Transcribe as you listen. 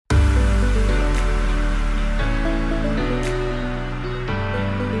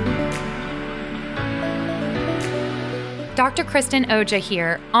Dr. Kristen Oja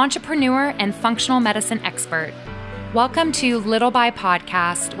here, entrepreneur and functional medicine expert. Welcome to Little by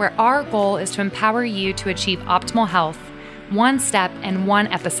Podcast, where our goal is to empower you to achieve optimal health, one step and one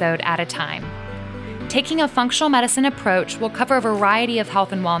episode at a time. Taking a functional medicine approach will cover a variety of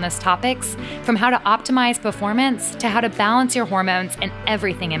health and wellness topics, from how to optimize performance to how to balance your hormones and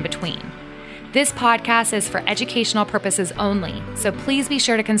everything in between. This podcast is for educational purposes only, so please be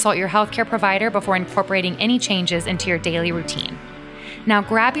sure to consult your healthcare provider before incorporating any changes into your daily routine. Now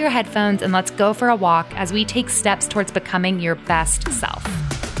grab your headphones and let's go for a walk as we take steps towards becoming your best self.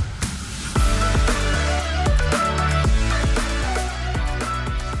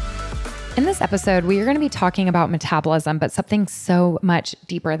 In this episode, we are going to be talking about metabolism, but something so much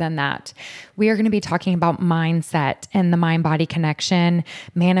deeper than that. We are going to be talking about mindset and the mind-body connection,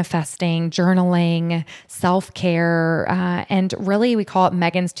 manifesting, journaling, self-care, and really we call it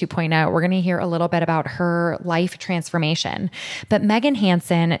Megan's 2.0. We're going to hear a little bit about her life transformation. But Megan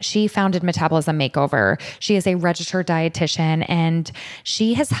Hansen, she founded Metabolism Makeover. She is a registered dietitian, and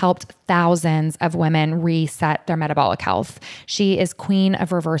she has helped thousands of women reset their metabolic health. She is queen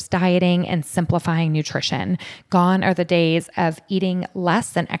of reverse dieting and simplifying nutrition. Gone are the days of eating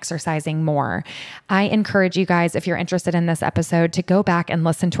less and exercising more. I encourage you guys, if you're interested in this episode, to go back and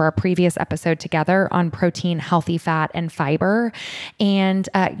listen to our previous episode together on protein, healthy fat, and fiber, and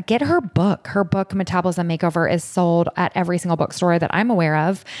get her book. Her book, Metabolism Makeover, is sold at every single bookstore that I'm aware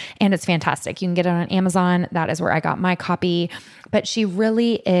of, and it's fantastic. You can get it on Amazon. That is where I got my copy. But she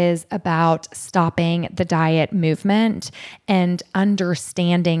really is about stopping the diet movement and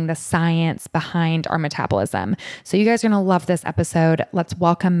understanding the science behind our metabolism. So you guys are going to love this episode. Let's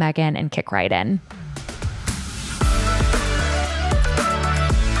welcome Megan and kick right in.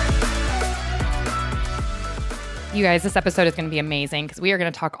 You guys, this episode is going to be amazing because we are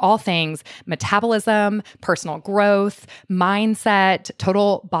going to talk all things metabolism, personal growth, mindset,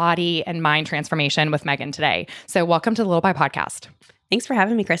 total body and mind transformation with Megan today. So welcome to the Little By Podcast. Thanks for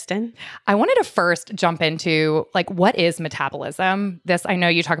having me, Kristen. I wanted to first jump into what is metabolism? This I know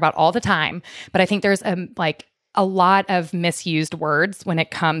you talk about all the time, but I think there's a lot of misused words when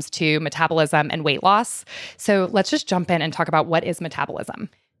it comes to metabolism and weight loss. So let's just jump in and talk about what is metabolism.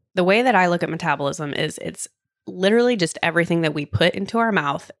 The way that I look at metabolism is it's literally just everything that we put into our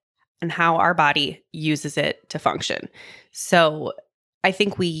mouth and how our body uses it to function. So I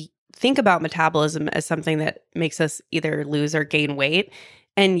think we think about metabolism as something that makes us either lose or gain weight.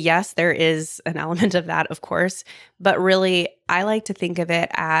 And yes, there is an element of that, of course, but really I like to think of it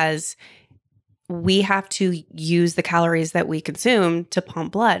as we have to use the calories that we consume to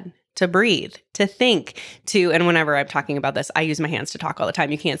pump blood, to breathe, to think, and whenever I'm talking about this, I use my hands to talk all the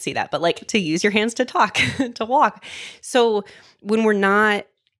time. You can't see that, but to use your hands to talk, to walk. So when we're not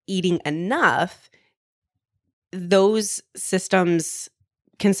eating enough, those systems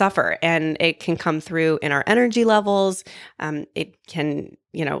can suffer, and it can come through in our energy levels. It can,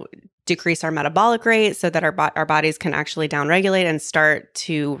 decrease our metabolic rate so that our bodies can actually downregulate and start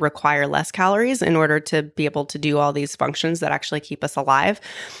to require less calories in order to be able to do all these functions that actually keep us alive.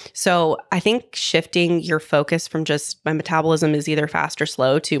 So I think shifting your focus from just my metabolism is either fast or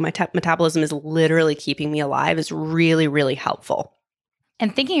slow to my metabolism is literally keeping me alive is really, really helpful.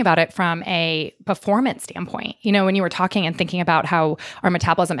 And thinking about it from a performance standpoint, when you were talking and thinking about how our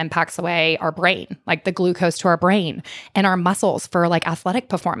metabolism impacts the way our brain, like the glucose to our brain, and our muscles for athletic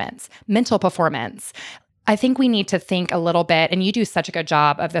performance, mental performance, I think we need to think a little bit, and you do such a good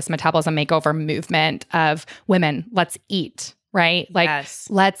job of this metabolism makeover movement of women, let's eat. Right? Yes.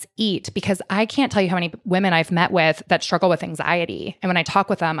 Let's eat, because I can't tell you how many women I've met with that struggle with anxiety. And when I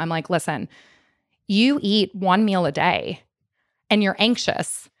talk with them, I'm like, listen, you eat one meal a day and you're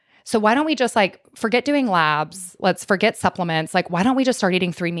anxious. So why don't we just forget doing labs? Let's forget supplements. Why don't we just start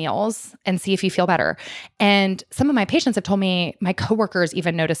eating 3 meals and see if you feel better? And some of my patients have told me my coworkers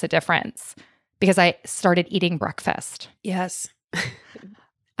even notice a difference because I started eating breakfast. Yes.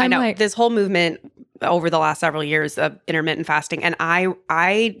 I know this whole movement over the last several years of intermittent fasting. And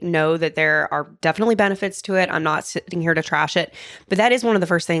I know that there are definitely benefits to it. I'm not sitting here to trash it, but that is one of the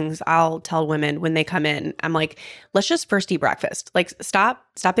first things I'll tell women when they come in. I'm like, let's just first eat breakfast. Stop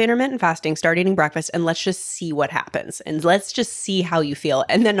intermittent fasting, start eating breakfast, and let's just see what happens. And let's just see how you feel.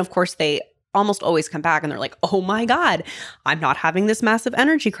 And then of course they almost always come back and they're like, oh my God, I'm not having this massive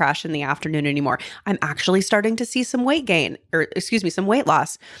energy crash in the afternoon anymore. I'm actually starting to see some weight gain, some weight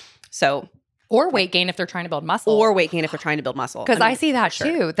loss. Or weight gain if they're trying to build muscle. Because I see that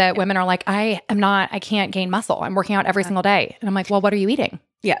too, that women are like, I can't gain muscle. I'm working out every single day. And I'm like, well, what are you eating?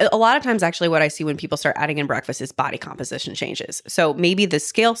 Yeah, a lot of times actually what I see when people start adding in breakfast is body composition changes. So maybe the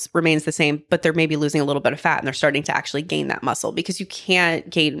scale remains the same, but they're maybe losing a little bit of fat and they're starting to actually gain that muscle, because you can't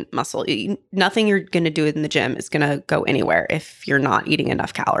gain muscle. Nothing you're going to do in the gym is going to go anywhere if you're not eating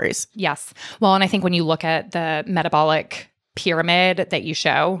enough calories. Yes. Well, and I think when you look at the metabolic pyramid that you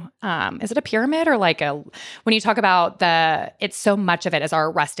show, is it a pyramid or like when you talk about it's so much of it is our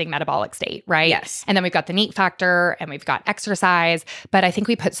resting metabolic state, right? Yes. And then we've got the NEAT factor and we've got exercise, but I think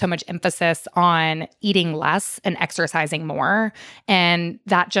we put so much emphasis on eating less and exercising more, and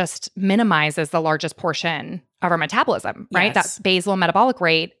that just minimizes the largest portion of our metabolism, right? Yes. That basal metabolic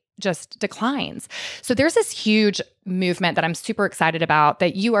rate just declines. So there's this huge movement that I'm super excited about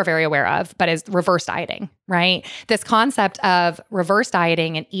that you are very aware of, but is reverse dieting, right? This concept of reverse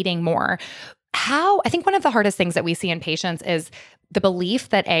dieting and eating more. I think one of the hardest things that we see in patients is the belief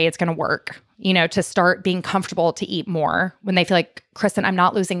that it's going to work, to start being comfortable to eat more when they feel like, Kristen, I'm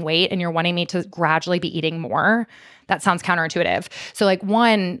not losing weight and you're wanting me to gradually be eating more. That sounds counterintuitive. So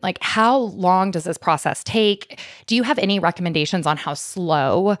how long does this process take? Do you have any recommendations on how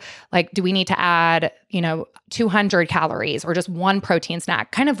slow? Do we need to add, 200 calories or just one protein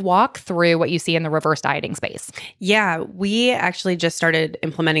snack? Kind of walk through what you see in the reverse dieting space. Yeah, we actually just started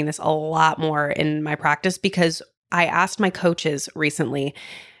implementing this a lot more in my practice, because I asked my coaches recently,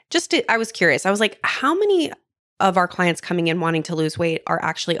 I was curious. I was like, how many of our clients coming in wanting to lose weight are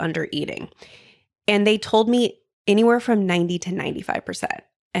actually under eating? And they told me anywhere from 90 to 95%.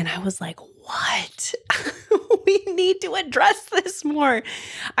 And I was like, what? We need to address this more.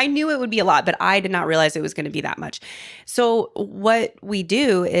 I knew it would be a lot, but I did not realize it was going to be that much. So what we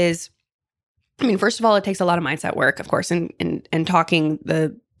do is, first of all, it takes a lot of mindset work, of course, and talking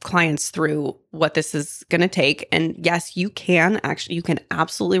the clients through what this is going to take. And yes, you can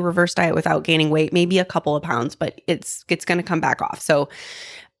absolutely reverse diet without gaining weight, maybe a couple of pounds, but it's going to come back off. So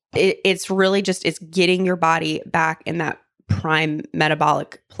it's really it's getting your body back in that prime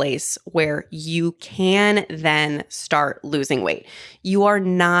metabolic place where you can then start losing weight. You are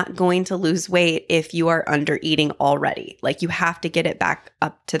not going to lose weight if you are under eating already. You have to get it back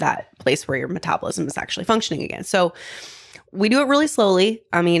up to that place where your metabolism is actually functioning again. So we do it really slowly.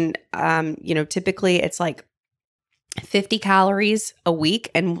 Typically it's 50 calories a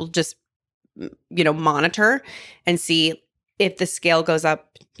week, and we'll just, monitor and see if the scale goes up,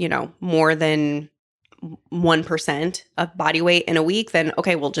 more than 1% of body weight in a week, then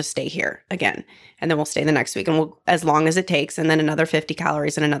okay, we'll just stay here again. And then we'll stay the next week, and we'll, as long as it takes, and then another 50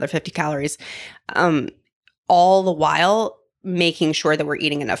 calories and another 50 calories, all the while making sure that we're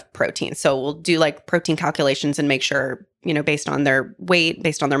eating enough protein. So we'll do protein calculations and make sure, based on their weight,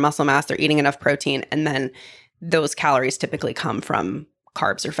 based on their muscle mass, they're eating enough protein. And then those calories typically come from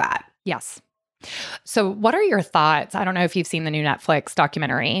carbs or fat. Yes. So what are your thoughts? I don't know if you've seen the new Netflix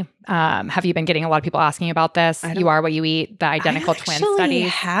documentary. Have you been getting a lot of people asking about this? You Are What You Eat, the identical twin studies? I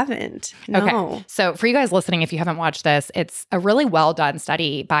haven't. No. Okay. So for you guys listening, if you haven't watched this, it's a really well done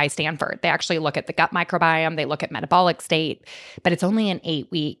study by Stanford. They actually look at the gut microbiome, they look at metabolic state, but it's only an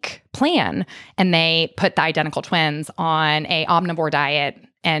 8-week plan. And they put the identical twins on a omnivore diet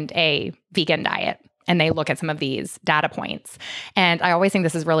and a vegan diet. And they look at some of these data points. And I always think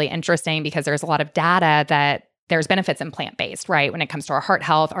this is really interesting because there's a lot of data that there's benefits in plant-based, right? When it comes to our heart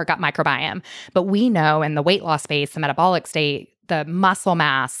health, our gut microbiome. But we know in the weight loss space, the metabolic state, the muscle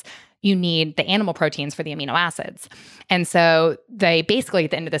mass, you need the animal proteins for the amino acids. And so they basically,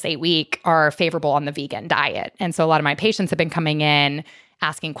 at the end of this 8-week, are favorable on the vegan diet. And so a lot of my patients have been coming in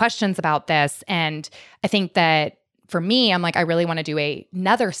asking questions about this. And I think that for me, I'm I really want to do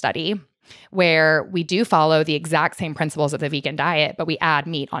another study where we do follow the exact same principles of the vegan diet, but we add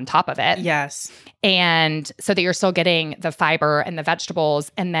meat on top of it. Yes. And so that you're still getting the fiber and the vegetables.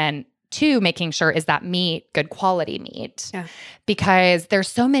 And then 2, making sure, is that meat good quality meat? Yeah. Because there's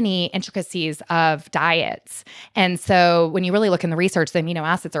so many intricacies of diets. And so when you really look in the research, the amino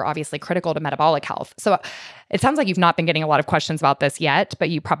acids are obviously critical to metabolic health. So it sounds like you've not been getting a lot of questions about this yet, but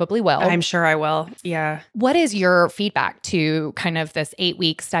you probably will. I'm sure I will. Yeah. What is your feedback to kind of this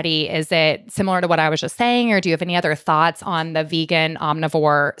 8-week study? Is it similar to what I was just saying, or do you have any other thoughts on the vegan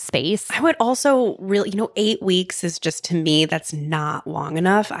omnivore space? I would also really, 8 weeks is just, to me, that's not long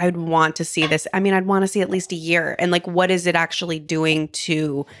enough. I'd want to see this. I'd want to see at least a year. And what is it actually doing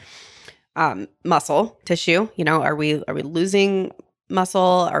to muscle tissue? Are we losing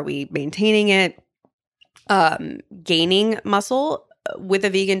muscle? Are we maintaining it? Gaining muscle with a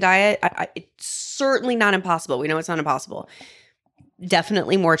vegan diet, it's certainly not impossible. We know it's not impossible.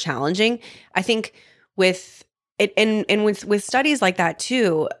 Definitely more challenging. I think with it, and with studies like that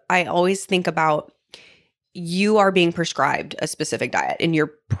too, I always think about you are being prescribed a specific diet and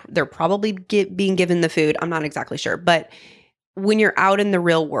they're probably being given the food. I'm not exactly sure. But when you're out in the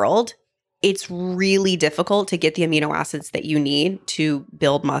real world, it's really difficult to get the amino acids that you need to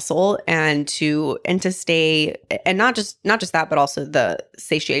build muscle and to stay, and not just that, but also the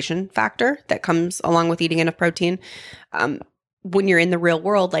satiation factor that comes along with eating enough protein. When you're in the real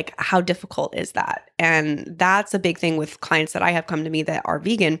world, like how difficult is that? And that's a big thing with clients that I have come to me that are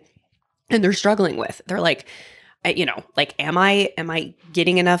vegan and they're struggling with. They're like, like, am I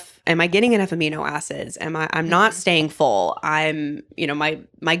getting enough amino acids? I'm not staying full.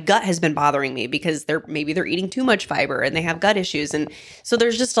 My gut has been bothering me because they're eating too much fiber and they have gut issues. And so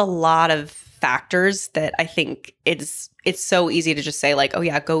there's just a lot of factors that I think it's so easy to just say like, oh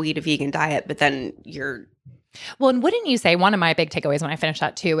yeah, go eat a vegan diet. But then well, and wouldn't you say one of my big takeaways when I finish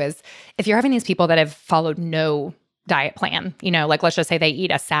that too is if you're having these people that have followed no diet plan, like let's just say they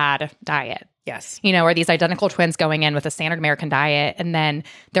eat a SAD diet. Yes. Or these identical twins going in with a standard American diet and then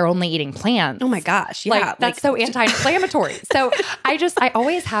they're only eating plants. Oh my gosh. Yeah. Like, that's so anti-inflammatory. So I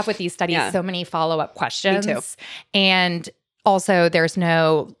always have with these studies so many follow-up questions. Me too. And also there's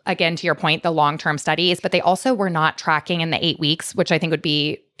no, again, to your point, the long-term studies, but they also were not tracking in the 8 weeks, which I think would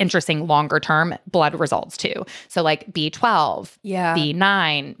be interesting longer term blood results too. So like B12,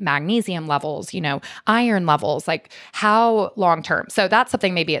 B9, magnesium levels, iron levels, like how long term. So that's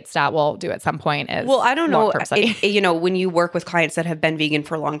something maybe at Stat will do at some point. Well, I don't know. When you work with clients that have been vegan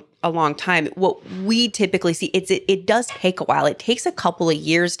for a long time, what we typically see it does take a while. It takes a couple of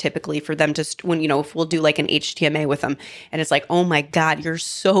years typically for them to if we'll do like an HTMA with them and it's like, oh my God, you're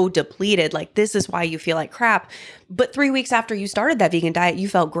so depleted. Like this is why you feel like crap. But 3 weeks after you started that vegan diet, you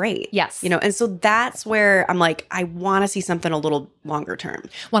felt great. Yes. And so that's where I'm like, I want to see something a little longer term.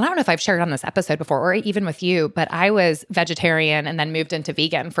 Well, I don't know if I've shared on this episode before or even with you, but I was vegetarian and then moved into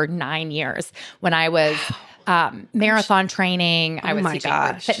vegan for 9 years when I was marathon training. I was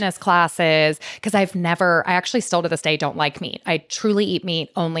teaching fitness classes because I actually still to this day don't like meat. I truly eat meat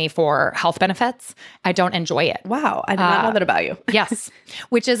only for health benefits. I don't enjoy it. Wow. I did not know that about you. Yes.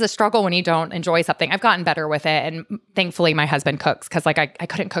 Which is a struggle when you don't enjoy something. I've gotten better with it. And thankfully my husband cooks because like I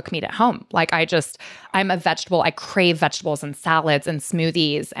couldn't cook meat at home. Like I'm a vegetable. I crave vegetables and salads and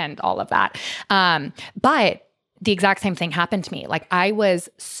smoothies and all of that. But the exact same thing happened to me. Like I was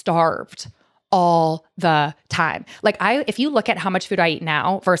starved all the time. Like if you look at how much food I eat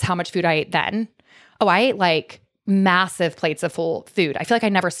now versus how much food I ate then, I ate like massive plates of full food. I feel like I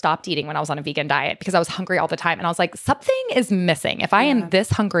never stopped eating when I was on a vegan diet because I was hungry all the time. And I was like, something is missing if I am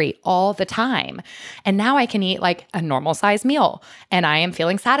this hungry all the time. And now I can eat like a normal size meal and I am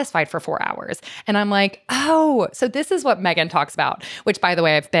feeling satisfied for 4 hours. And I'm like, oh, so this is what Megan talks about, which by the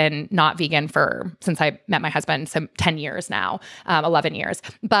way, I've been not vegan since I met my husband, so 10 years now, 11 years.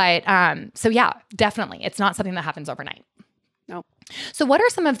 But so yeah, definitely. It's not something that happens overnight. No. So what are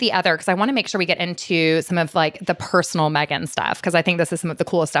some of the other, because I want to make sure we get into some of like the personal Megan stuff, because I think this is some of the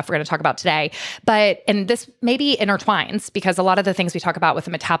coolest stuff we're going to talk about today. And this maybe intertwines because a lot of the things we talk about with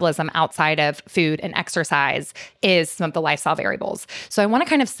the metabolism outside of food and exercise is some of the lifestyle variables. So I want to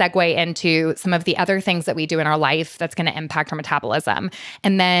kind of segue into some of the other things that we do in our life that's going to impact our metabolism.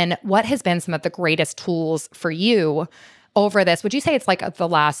 And then what has been some of the greatest tools for you over this? Would you say it's like the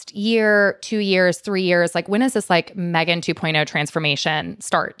last year, 2 years, 3 years? Like when is this like Megan 2.0 transformation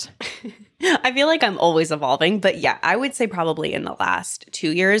start? I feel like I'm always evolving, but yeah, I would say probably in the last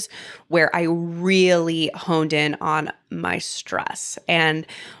 2 years where I really honed in on my stress. And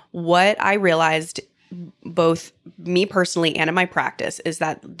what I realized, both me personally and in my practice, is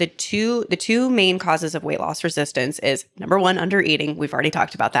that the two main causes of weight loss resistance is number one, under eating. We've already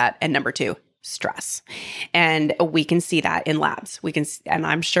talked about that. And number two, stress. And we can see that in labs. And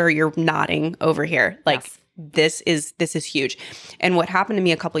I'm sure you're nodding over here. Like this is huge. And what happened to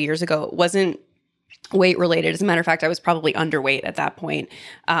me a couple of years ago wasn't weight related. As a matter of fact, I was probably underweight at that point.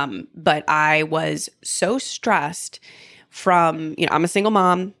 But I was so stressed from, I'm a single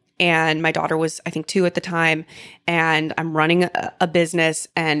mom and my daughter was, I think 2 at the time, and I'm running a business,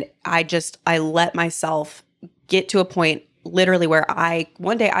 and I let myself get to a point literally where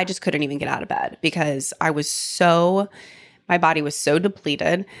one day I just couldn't even get out of bed because my body was so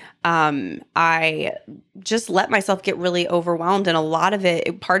depleted. I just let myself get really overwhelmed. And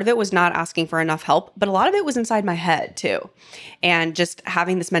part of it was not asking for enough help, but a lot of it was inside my head too. And just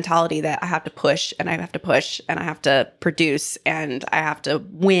having this mentality that I have to push and I have to push and I have to produce and I have to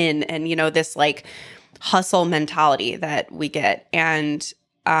win. And, this like hustle mentality that we get. And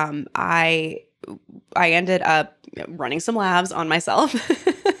I ended up running some labs on myself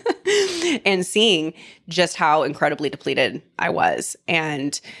and seeing just how incredibly depleted I was.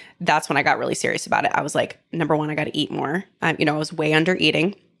 And that's when I got really serious about it. I was like, number one, I got to eat more. I was way under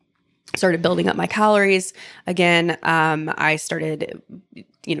eating. Started building up my calories again. I started,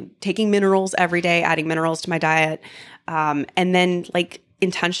 taking minerals every day, adding minerals to my diet. And then like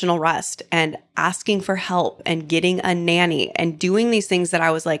intentional rest and asking for help and getting a nanny and doing these things that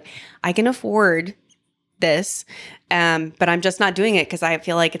I was like, I can afford this, but I'm just not doing it because I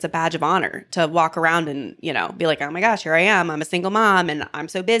feel like it's a badge of honor to walk around and, be like, oh my gosh, here I am. I'm a single mom and I'm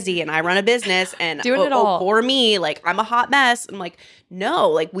so busy and I run a business and doing it all for me, like I'm a hot mess. I'm like, no,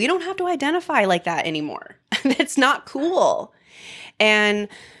 like we don't have to identify like that anymore. That's not cool. And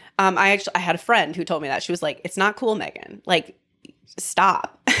I had a friend who told me that. She was like, it's not cool, Megan. Like,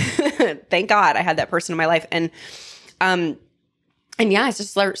 stop. Thank God I had that person in my life. And yeah, I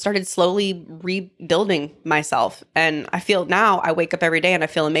just started slowly rebuilding myself. And I feel now I wake up every day and I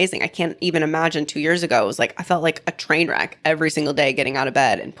feel amazing. I can't even imagine 2 years ago. It was like, I felt like a train wreck every single day getting out of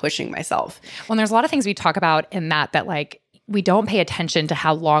bed and pushing myself. Well, and there's a lot of things we talk about in that like, we don't pay attention to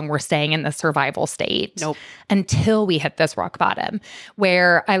how long we're staying in the survival state until we hit this rock bottom,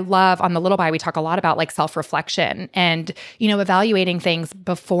 where I love on the Little Bye, we talk a lot about like self-reflection and, evaluating things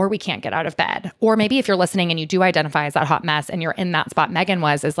before we can't get out of bed. Or maybe if you're listening and you do identify as that hot mess and you're in that spot Megan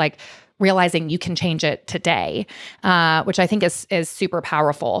is like realizing you can change it today, which I think is super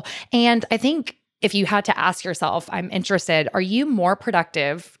powerful. And I think if you had to ask yourself, I'm interested, are you more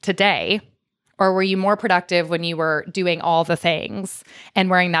productive today? Or were you more productive when you were doing all the things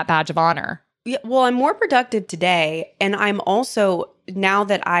and wearing that badge of honor? Yeah, well, I'm more productive today. And I'm also, now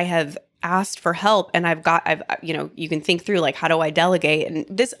that I have asked for help and I've you can think through like, how do I delegate? And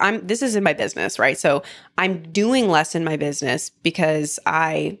this is in my business, right? So I'm doing less in my business because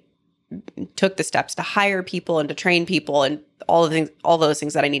I took the steps to hire people and to train people and all those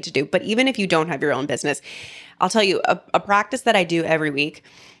things that I need to do. But even if you don't have your own business, I'll tell you a practice that I do every week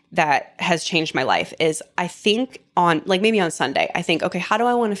that has changed my life is I think maybe on Sunday, I think, okay, how do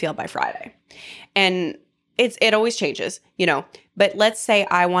I want to feel by Friday? And it always changes, but let's say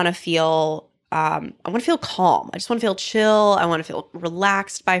I want to feel calm. I just want to feel chill. I want to feel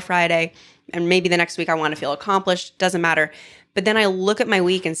relaxed by Friday. And maybe the next week I want to feel accomplished. Doesn't matter. But then I look at my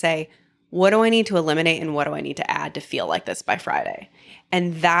week and say, what do I need to eliminate and what do I need to add to feel like this by Friday?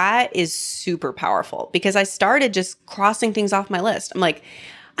 And that is super powerful because I started just crossing things off my list. I'm like,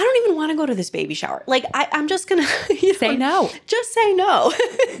 I don't even want to go to this baby shower. Like, I'm just going to say no. Just say no.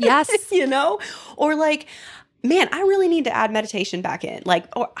 Yes. Or like, man, I really need to add meditation back in. Like,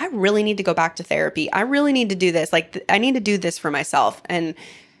 or I really need to go back to therapy. I really need to do this. Like, I need to do this for myself. And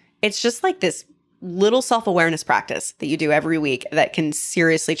it's just like this little self-awareness practice that you do every week that can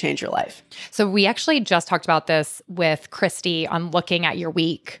seriously change your life. So we actually just talked about this with Christy on looking at your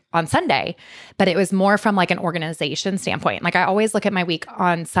week on Sunday, but it was more from like an organization standpoint. Like I always look at my week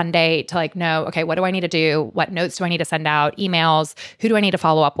on Sunday to like know, okay, what do I need to do? What notes do I need to send out? Emails? Who do I need to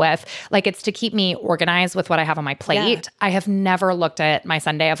follow up with? Like it's to keep me organized with what I have on my plate. Yeah. I have never looked at my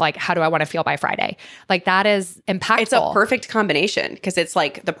Sunday of like, how do I want to feel by Friday? Like that is impactful. It's a perfect combination because it's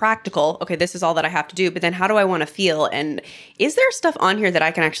like the practical, okay, this is all that I have to do, but then how do I want to feel? And is there stuff on here that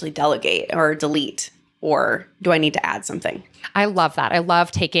I can actually delegate or delete? Or do I need to add something? I love that. I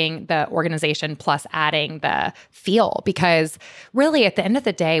love taking the organization plus adding the feel because really at the end of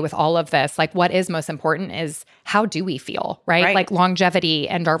the day with all of this, like what is most important is how do we feel, right? Like longevity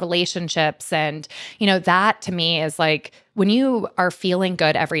and our relationships. And, that to me is like when you are feeling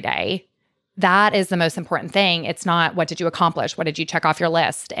good every day, that is the most important thing. It's not what did you accomplish? What did you check off your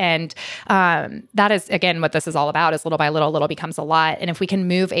list? And that is, again, what this is all about is little by little becomes a lot. And if we can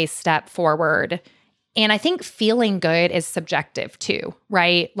move a step forward. And I think feeling good is subjective too,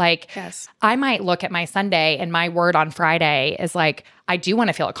 right? Like yes. I might look at my Sunday and my word on Friday is like, I do want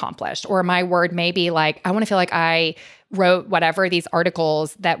to feel accomplished. Or my word may be like, I want to feel like I wrote whatever these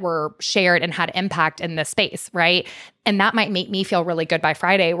articles that were shared and had impact in this space, right? And that might make me feel really good by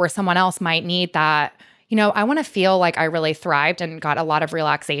Friday where someone else might need that. I want to feel like I really thrived and got a lot of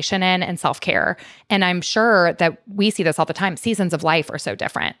relaxation in and self-care. And I'm sure that we see this all the time. Seasons of life are so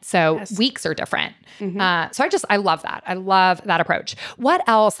different. So yes. Weeks are different. Mm-hmm. So I love that. I love that approach. What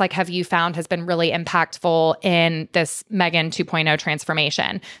else have you found has been really impactful in this Megan 2.0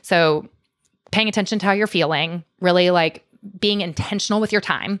 transformation? So paying attention to how you're feeling, really being intentional with your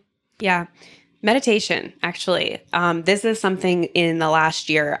time. Yeah. Meditation, actually. This is something in the last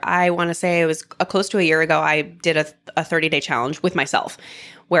year. I want to say it was close to a year ago, I did a 30-day challenge with myself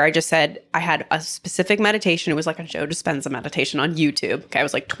where I just said I had a specific meditation. It was like a Joe Dispenza meditation on YouTube. Okay, it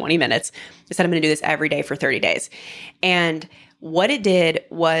was like 20 minutes. I said I'm going to do this every day for 30 days. And what it did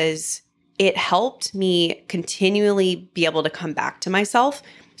was it helped me continually be able to come back to myself.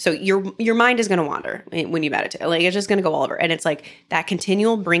 So your mind is going to wander when you meditate. Like it's just going to go all over. And it's like that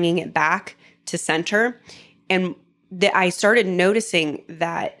continual bringing it back to center. And I started noticing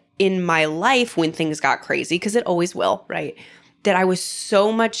that in my life when things got crazy, because it always will, right? That I was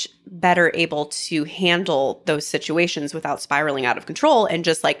so much better able to handle those situations without spiraling out of control and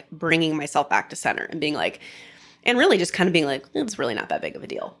just like bringing myself back to center and being like, and really just kind of being like, it's really not that big of a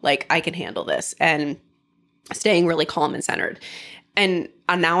deal. Like I can handle this, and staying really calm and centered. And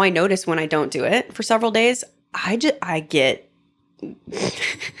now I notice when I don't do it for several days, I get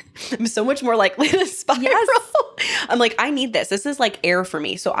I'm so much more likely to spiral. Yes. I'm like, I need this. This is like air for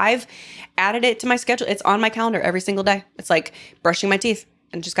me. So I've added it to my schedule. It's on my calendar every single day. It's like brushing my teeth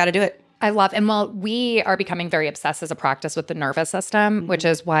and just got to do it. I love, and while we are becoming very obsessed as a practice with the nervous system, which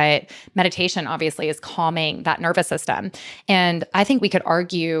is what meditation obviously is, calming that nervous system. And I think we could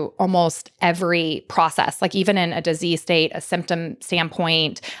argue almost every process, like even in a disease state, a symptom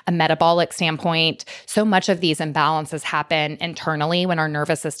standpoint, a metabolic standpoint, so much of these imbalances happen internally when our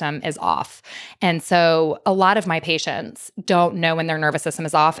nervous system is off. And so a lot of my patients don't know when their nervous system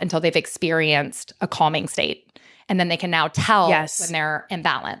is off until they've experienced a calming state. And then they can now tell when they're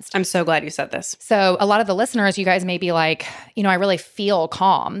imbalanced. I'm so glad you said this. So a lot of the listeners, you guys may be like, I really feel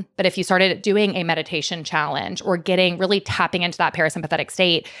calm. But if you started doing a meditation challenge or really tapping into that parasympathetic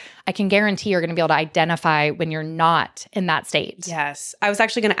state, I can guarantee you're going to be able to identify when you're not in that state. Yes. I was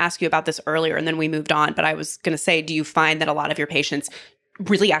actually going to ask you about this earlier and then we moved on. But I was going to say, do you find that a lot of your patients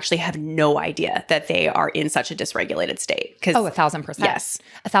really actually have no idea that they are in such a dysregulated state? 1,000%. Yes.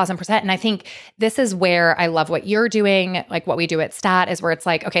 1,000%. And I think this is where I love what you're doing, like what we do at STAT, is where it's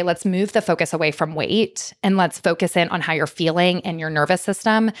like, okay, let's move the focus away from weight and let's focus in on how you're feeling and your nervous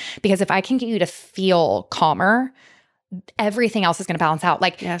system. Because if I can get you to feel calmer, everything else is going to balance out.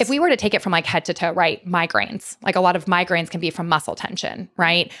 Like if we were to take it from like head to toe, right? Migraines, like a lot of migraines can be from muscle tension,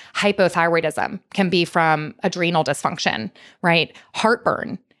 right? Hypothyroidism can be from adrenal dysfunction, right?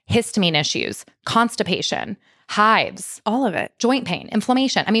 Heartburn, histamine issues, constipation, hives, all of it, joint pain,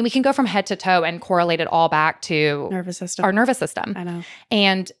 inflammation. I mean, we can go from head to toe and correlate it all back to our nervous system. I know.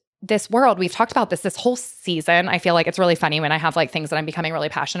 And this world, we've talked about this whole season. I feel like it's really funny when I have like things that I'm becoming really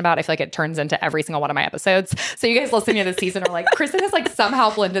passionate about. I feel like it turns into every single one of my episodes. So you guys listening to this season are like, Kristen has like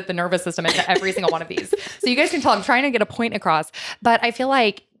somehow blended the nervous system into every single one of these. So you guys can tell I'm trying to get a point across. But I feel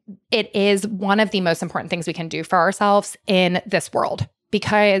like it is one of the most important things we can do for ourselves in this world,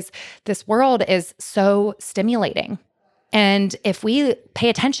 because this world is so stimulating. And if we pay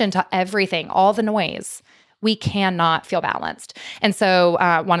attention to everything, all the noise, we cannot feel balanced. And so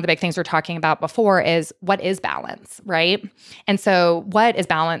one of the big things we're talking about before is, what is balance, right? And so what is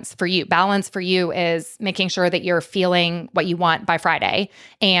balance for you? Balance for you is making sure that you're feeling what you want by Friday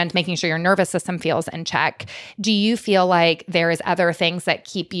and making sure your nervous system feels in check. Do you feel like there is other things that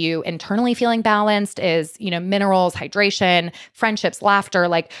keep you internally feeling balanced? Is, minerals, hydration, friendships, laughter?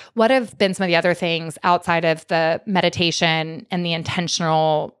 Like, what have been some of the other things outside of the meditation and the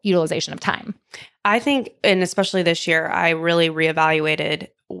intentional utilization of time? I think, and especially this year, I really reevaluated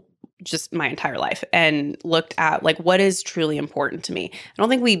just my entire life and looked at like what is truly important to me. I don't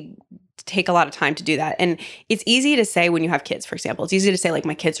think we take a lot of time to do that. And it's easy to say when you have kids, for example, it's easy to say like,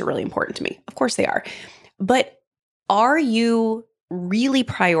 my kids are really important to me. Of course they are. But are you really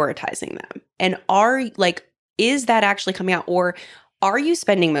prioritizing them? And is that actually coming out? Or are you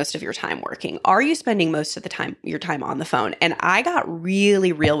spending most of your time working? Are you spending most of your time on the phone? And I got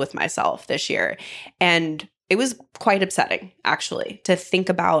really real with myself this year. And it was quite upsetting, actually, to think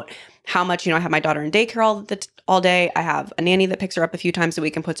about how much, I have my daughter in daycare all day. I have a nanny that picks her up a few times a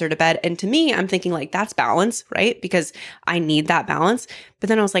week and puts her to bed. And to me, I'm thinking like, that's balance, right? Because I need that balance. But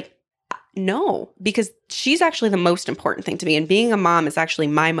then I was like, no, because she's actually the most important thing to me. And being a mom is actually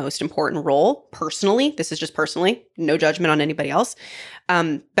my most important role personally. This is just personally, no judgment on anybody else.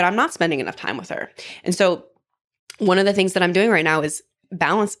 But I'm not spending enough time with her. And so one of the things that I'm doing right now is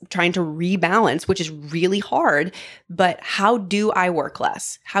trying to rebalance, which is really hard. But how do I work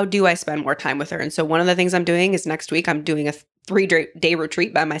less? How do I spend more time with her? And so one of the things I'm doing is next week, I'm doing a 3-day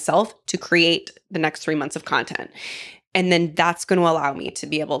retreat by myself to create the next 3 months of content. And then that's going to allow me to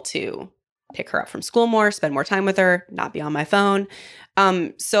be able to pick her up from school more, spend more time with her, not be on my phone.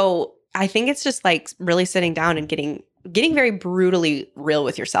 So I think it's just like really sitting down and getting very brutally real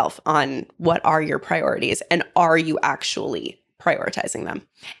with yourself on what are your priorities and are you actually prioritizing them?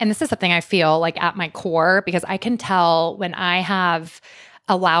 And this is something I feel like at my core, because I can tell when I have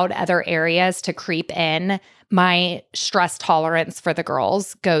allowed other areas to creep in, my stress tolerance for the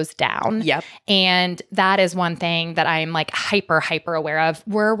girls goes down. Yep. And that is one thing that I'm like hyper aware of.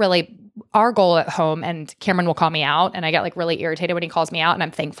 our goal at home, and Cameron will call me out, and I get like really irritated when he calls me out, and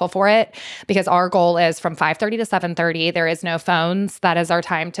I'm thankful for it, because our goal is from 5:30 to 7:30. There is no phones. That is our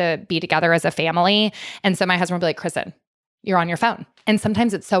time to be together as a family. And so my husband will be like, Kristen, you're on your phone. And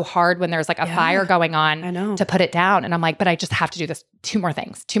sometimes it's so hard when there's like a fire going on to put it down. And I'm like, but I just have to do this. Two more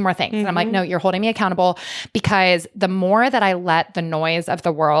things. And I'm like, no, you're holding me accountable, because the more that I let the noise of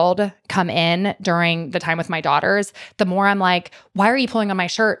the world come in during the time with my daughters, the more I'm like, why are you pulling on my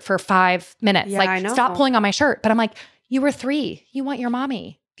shirt for 5 minutes? Like, stop pulling on my shirt. But I'm like, you were 3. You want your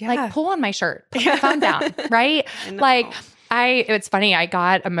mommy. Like, pull on my shirt. Put my phone down. Right? Like, it's funny. I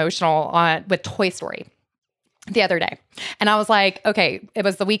got emotional with Toy Story the other day. And I was like, okay, it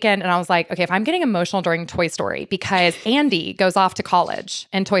was the weekend. And I was like, okay, if I'm getting emotional during Toy Story, because Andy goes off to college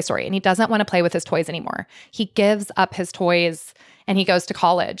in Toy Story and he doesn't want to play with his toys anymore. He gives up his toys and he goes to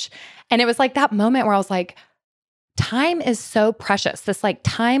college. And it was like that moment where I was like, time is so precious. This like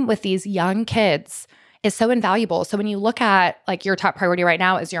time with these young kids is so invaluable. So when you look at like your top priority right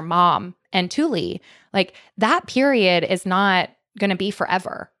now is your mom and Thule, like that period is not going to be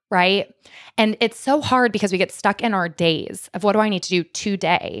forever. Right. And it's so hard because we get stuck in our days of what do I need to do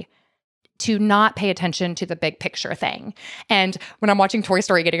today to not pay attention to the big picture thing. And when I'm watching Toy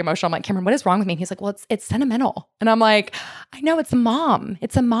Story getting emotional, I'm like, Cameron, what is wrong with me? And he's like, well, it's sentimental. And I'm like, I know, it's a mom.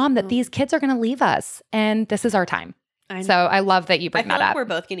 It's a mom that these kids are going to leave us. And this is our time. So I love that you bring that up. We're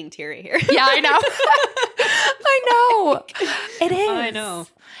both getting teary here. Yeah, I know. I know. It is. I know.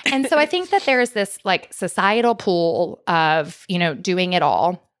 And so I think that there's this like societal pull of, doing it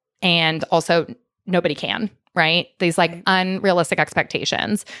all. And also nobody can, right? These like unrealistic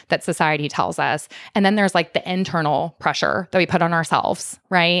expectations that society tells us. And then there's like the internal pressure that we put on ourselves,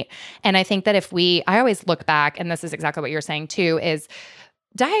 right? And I think that I always look back, and this is exactly what you're saying too, is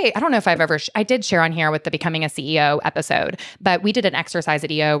I don't know if I did share on here with the Becoming a CEO episode, but we did an exercise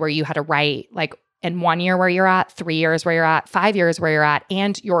at EO where you had to write like in 1 year where you're at, 3 years where you're at, 5 years where you're at,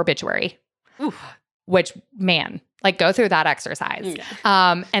 and your obituary. Oof. Which, man, like go through that exercise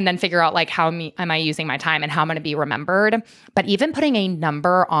and then figure out like how am I using my time and how I'm going to be remembered. But even putting a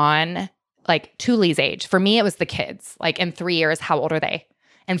number on like Thule's age, for me, it was the kids. Like in 3 years, how old are they?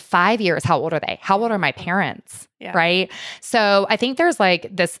 In 5 years, how old are they? How old are my parents? Yeah. Right? So I think there's like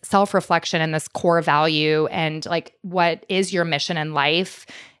this self-reflection and this core value, and like what is your mission in life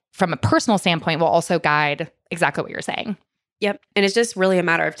from a personal standpoint will also guide exactly what you're saying. Yep. And it's just really a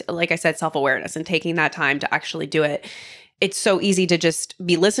matter of, like I said, self-awareness and taking that time to actually do it. It's so easy to just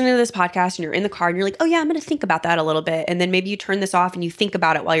be listening to this podcast and you're in the car and you're like, oh yeah, I'm going to think about that a little bit. And then maybe you turn this off and you think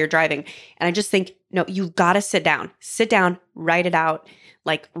about it while you're driving. And I just think, no, you've got to sit down, write it out,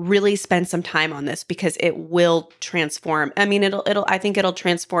 like really spend some time on this, because it will transform. I mean, I think it'll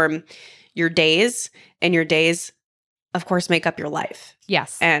transform your days, and your days, of course, make up your life.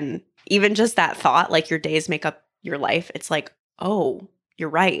 Yes. And even just that thought, like your days make up your life, it's like, oh, you're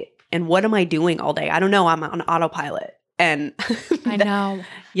right. And what am I doing all day? I don't know. I'm on autopilot. And I know.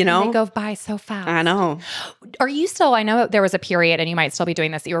 They go by so fast. I know. Are you still, I know there was a period, and you might still be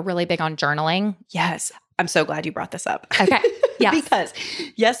doing this, that you were really big on journaling. Yes. I'm so glad you brought this up. Okay. Yeah. Because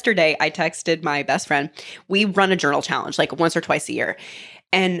yesterday I texted my best friend. We run a journal challenge like once or twice a year.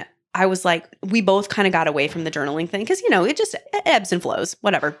 And I was like, we both kind of got away from the journaling thing because, it ebbs and flows,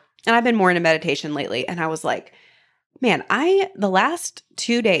 whatever. And I've been more into meditation lately. And I was like, man, the last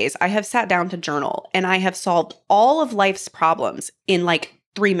 2 days I have sat down to journal and I have solved all of life's problems in like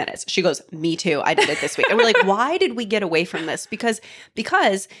 3 minutes. She goes, me too. I did it this week. And we're like, why did we get away from this? Because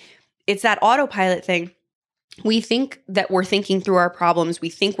it's that autopilot thing. We think that we're thinking through our problems. We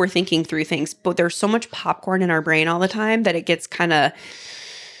think we're thinking through things, but there's so much popcorn in our brain all the time that it gets kind of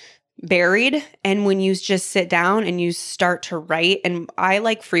buried. And when you just sit down and you start to write, and I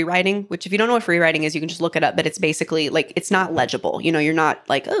like free writing, which if you don't know what free writing is, you can just look it up, but it's basically like, it's not legible. You're not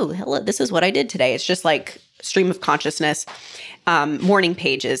like, oh, hello, this is what I did today. It's just like stream of consciousness. Morning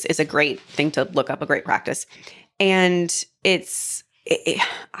pages is a great thing to look up, a great practice. And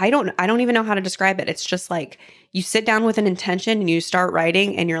I don't even know how to describe it. It's just like you sit down with an intention and you start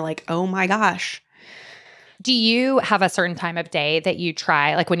writing and you're like, oh my gosh. Do you have a certain time of day that you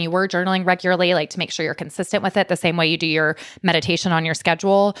try, like when you were journaling regularly, like to make sure you're consistent with it the same way you do your meditation on your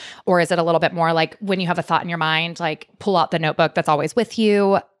schedule? Or is it a little bit more like when you have a thought in your mind, like pull out the notebook that's always with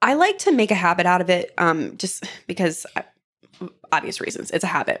you? I like to make a habit out of it just because obvious reasons. It's a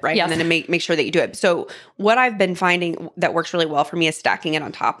habit, right? Yes. And then to make sure that you do it. So what I've been finding that works really well for me is stacking it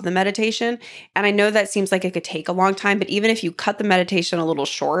on top of the meditation. And I know that seems like it could take a long time, but even if you cut the meditation a little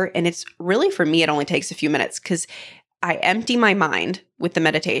short, and it's really, for me, it only takes a few minutes because I empty my mind with the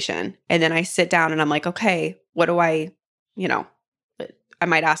meditation and then I sit down and I'm like, okay, what do I I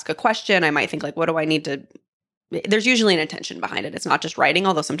might ask a question. I might think like, what do I need to, there's usually an intention behind it. It's not just writing,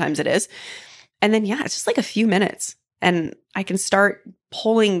 although sometimes it is. And then, yeah, it's just like a few minutes and I can start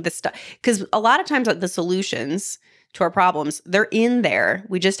pulling the stuff. Because a lot of times the solutions to our problems, they're in there.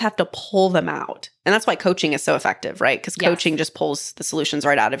 We just have to pull them out. And that's why coaching is so effective, right? Because coaching just pulls the solutions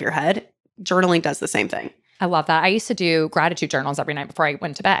right out of your head. Journaling does the same thing. I love that. I used to do gratitude journals every night before I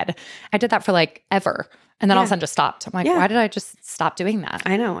went to bed. I did that for like ever. And then all of a sudden just stopped. I'm like, why did I just stop doing that?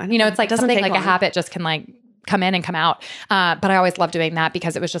 I know. You know, it's like something like a habit just can like come in and come out. But I always loved doing that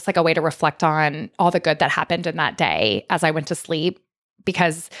because it was just like a way to reflect on all the good that happened in that day as I went to sleep.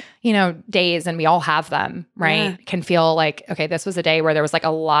 Because, you know, days, and we all have them, right? Can feel like, okay, this was a day where there was like a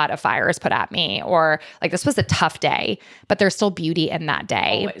lot of fires put at me, or like this was a tough day, but there's still beauty in that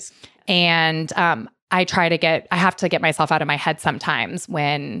day. Always. And I have to get myself out of my head sometimes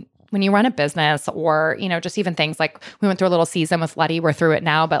when you run a business, or, you know, just even things like we went through a little season with Letty, we're through it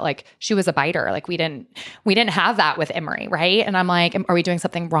now, but like she was a biter. Like we didn't have that with Emery. Right. And I'm like, are we doing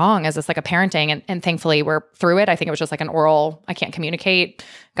something wrong? Is this like a parenting? And thankfully we're through it. I think it was just like an oral, I can't communicate,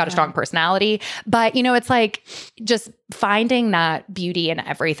 got a strong personality, but you know, it's like just finding that beauty in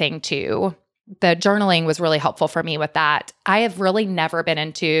everything too. The journaling was really helpful for me with that. I have really never been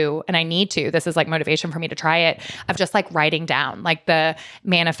into, and I need to, this is like motivation for me to try it, of just like writing down like the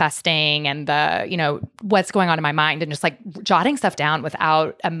manifesting and the, you know, what's going on in my mind and just like jotting stuff down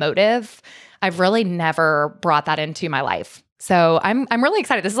without a motive. I've really never brought that into my life. So I'm really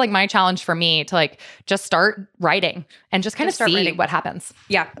excited. This is like my challenge for me to like just start writing and just kind of see what happens.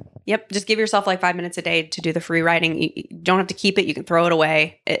 Yeah. Yep. Just give yourself like 5 minutes a day to do the free writing. You don't have to keep it. You can throw it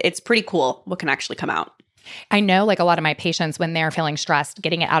away. It's pretty cool what can actually come out. I know like a lot of my patients, when they're feeling stressed,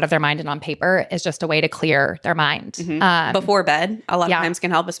 getting it out of their mind and on paper is just a way to clear their mind. Mm-hmm. Before bed, a lot of times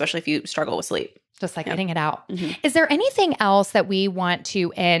can help, especially if you struggle with sleep. Just like getting it out. Mm-hmm. Is there anything else that we want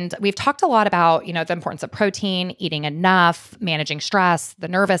to end? We've talked a lot about, you know, the importance of protein, eating enough, managing stress, the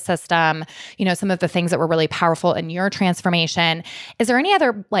nervous system, you know, some of the things that were really powerful in your transformation. Is there any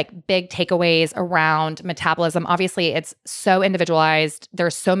other like big takeaways around metabolism? Obviously, it's so individualized.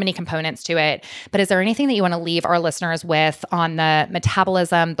 There's so many components to it. But is there anything that you want to leave our listeners with on the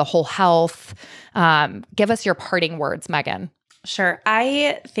metabolism, the whole health? Give us your parting words, Megan. Sure.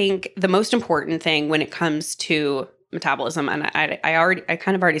 I think the most important thing when it comes to metabolism, and I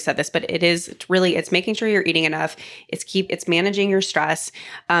kind of already said this, but it's making sure you're eating enough. It's managing your stress.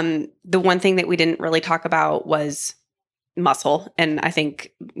 The one thing that we didn't really talk about was muscle. And I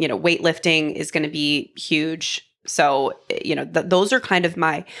think, you know, weightlifting is going to be huge. So, you know, those are kind of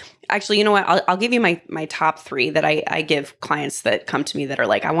actually, you know what, I'll give you my top 3 that I give clients that come to me that are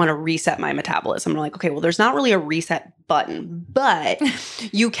like, I want to reset my metabolism. I'm like, okay, well, there's not really a reset button, but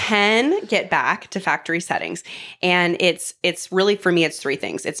you can get back to factory settings. And it's really, for me, it's 3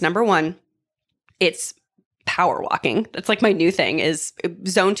 things. It's number 1, it's power walking. That's like my new thing is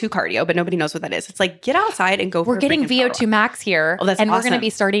zone 2 cardio, but nobody knows what that is. It's like, get outside and go. We're getting VO2 max here. Oh, that's and awesome. We're going to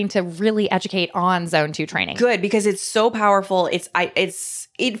be starting to really educate on zone 2 training. Good, because it's so powerful.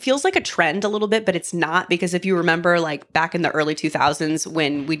 It feels like a trend a little bit, but it's not, because if you remember like back in the early 2000s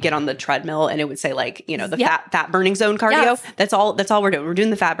when we'd get on the treadmill and it would say like, you know, the fat burning zone cardio, that's all we're doing. We're doing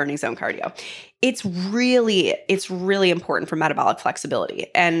the fat burning zone cardio. It's really important for metabolic flexibility,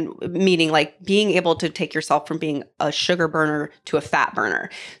 and meaning like being able to take yourself from being a sugar burner to a fat burner.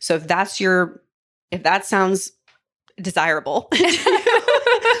 So if that sounds desirable,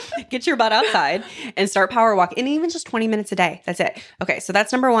 get your butt outside and start power walking, and even just 20 minutes a day. That's it. Okay. So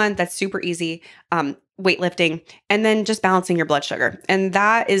that's number 1. That's super easy. Weightlifting, and then just balancing your blood sugar. And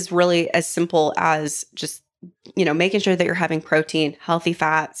that is really as simple as just, you know, making sure that you're having protein, healthy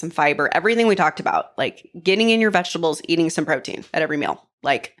fat, some fiber, everything we talked about, like getting in your vegetables, eating some protein at every meal.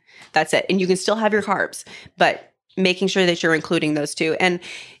 Like that's it. And you can still have your carbs, but making sure that you're including those 2. And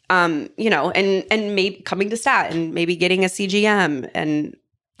you know, and maybe coming to stat and maybe getting a CGM and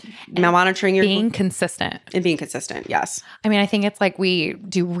monitoring your being consistent. Yes. I mean, I think it's like we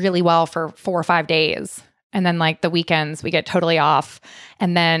do really well for 4 or 5 days. And then like the weekends we get totally off,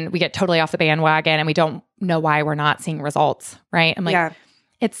 and then we get totally off the bandwagon and we don't know why we're not seeing results. Right. I'm like,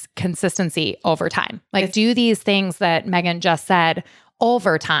 it's consistency over time. Like do these things that Megan just said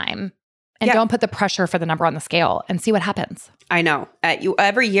over time. And don't put the pressure for the number on the scale and see what happens. I know.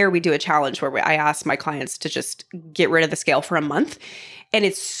 Every year we do a challenge where I ask my clients to just get rid of the scale for a month. And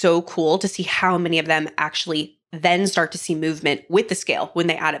it's so cool to see how many of them actually then start to see movement with the scale when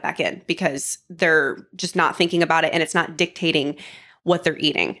they add it back in, because they're just not thinking about it and it's not dictating what they're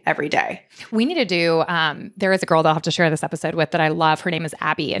eating every day. We need to do, there is a girl that I'll have to share this episode with that I love. Her name is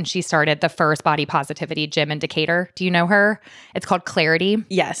Abby, and she started the first body positivity gym in Decatur. Do you know her? It's called Clarity.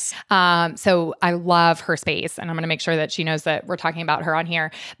 Yes. So I love her space, and I'm going to make sure that she knows that we're talking about her on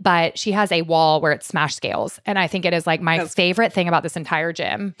here. But she has a wall where it's smash scales. And I think it is like my favorite thing about this entire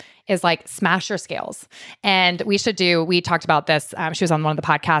gym is like smash your scales. And we talked about this. She was on one of the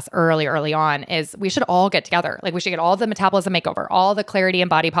podcasts early on, is we should all get together. Like we should get all the metabolism makeover, all the clarity and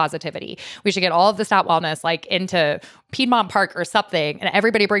body positivity. We should get all of the stat wellness like into Piedmont Park or something, and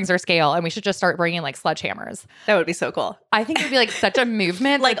everybody brings their scale, and we should just start bringing like sledgehammers. That would be so cool. I think it would be like such a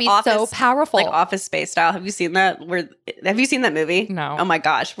movement. Like it'd be so powerful. Like Office Space style. Have you seen that? Have you seen that movie? No. Oh my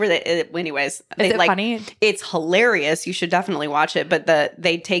gosh. Anyways. Is it funny? It's hilarious. You should definitely watch it. But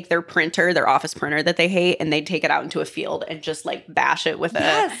they take their printer, their office printer that they hate, and they take it out into a field and just like bash it with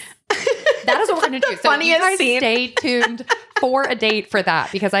Yes. That is what we're going to do. So you guys stay tuned for a date for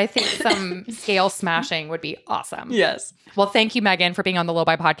that, because I think some scale smashing would be awesome. Yes. Well, thank you, Megan, for being on the Low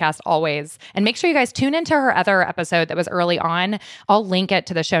By podcast always. And make sure you guys tune into her other episode that was early on. I'll link it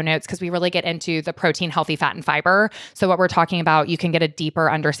to the show notes because we really get into the protein, healthy fat, and fiber. So what we're talking about, you can get a deeper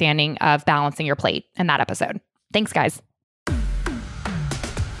understanding of balancing your plate in that episode. Thanks, guys.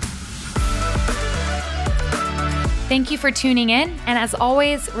 Thank you for tuning in. And as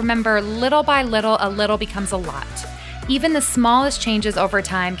always, remember, little by little, a little becomes a lot. Even the smallest changes over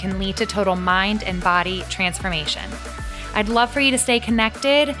time can lead to total mind and body transformation. I'd love for you to stay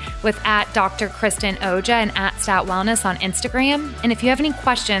connected with @Dr. Kristen Oja and @Stat Wellness on Instagram. And if you have any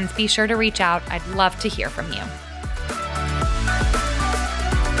questions, be sure to reach out. I'd love to hear from you.